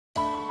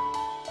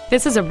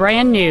This is a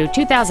brand new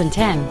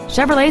 2010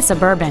 Chevrolet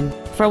Suburban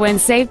for when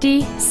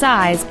safety,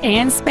 size,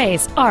 and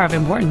space are of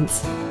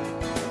importance.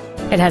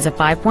 It has a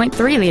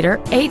 5.3-liter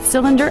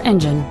 8-cylinder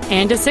engine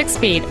and a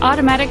 6-speed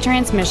automatic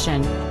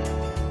transmission.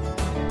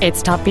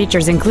 Its top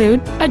features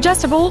include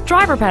adjustable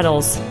driver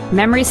pedals,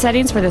 memory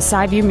settings for the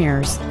side view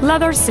mirrors,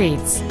 leather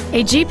seats,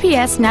 a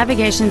GPS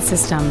navigation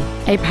system,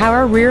 a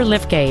power rear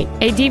liftgate,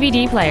 a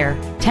DVD player,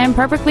 10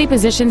 perfectly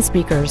positioned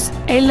speakers,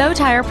 a low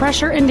tire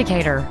pressure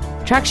indicator,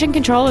 traction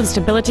control and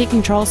stability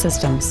control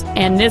systems,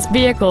 and this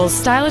vehicle's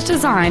stylish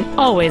design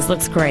always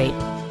looks great.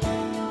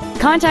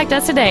 Contact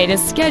us today to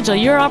schedule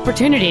your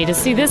opportunity to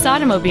see this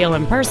automobile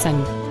in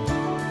person.